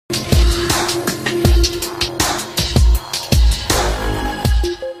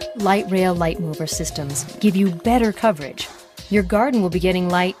LightRail Light Mover systems give you better coverage. Your garden will be getting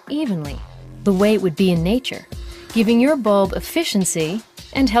light evenly, the way it would be in nature, giving your bulb efficiency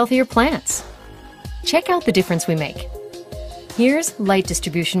and healthier plants. Check out the difference we make. Here's light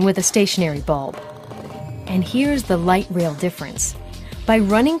distribution with a stationary bulb. And here's the LightRail difference. By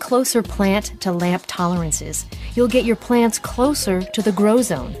running closer plant to lamp tolerances, you'll get your plants closer to the grow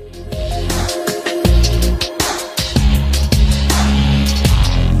zone.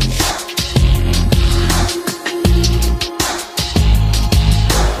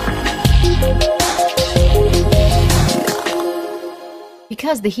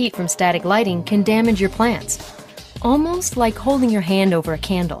 Because the heat from static lighting can damage your plants, almost like holding your hand over a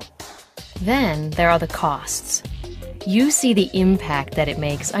candle. Then there are the costs. You see the impact that it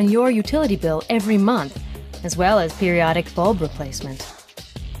makes on your utility bill every month, as well as periodic bulb replacement.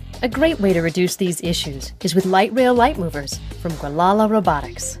 A great way to reduce these issues is with LightRail Light Movers from Gualala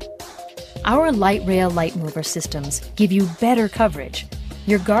Robotics. Our LightRail Light Mover systems give you better coverage.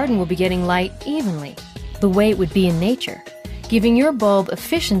 Your garden will be getting light evenly, the way it would be in nature, giving your bulb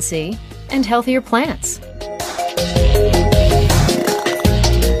efficiency and healthier plants.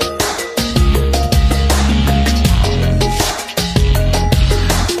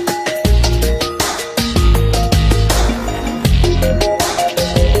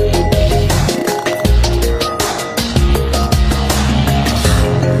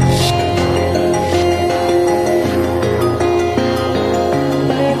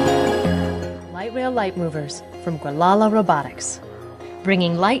 LightRail Light Movers from Gualala Robotics,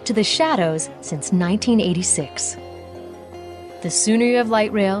 bringing light to the shadows since 1986. The sooner you have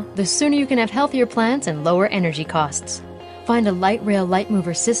LightRail, the sooner you can have healthier plants and lower energy costs. Find a LightRail Light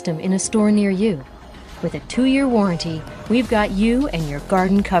Mover system in a store near you. With a 2-year warranty, we've got you and your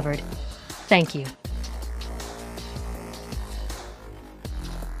garden covered. Thank you.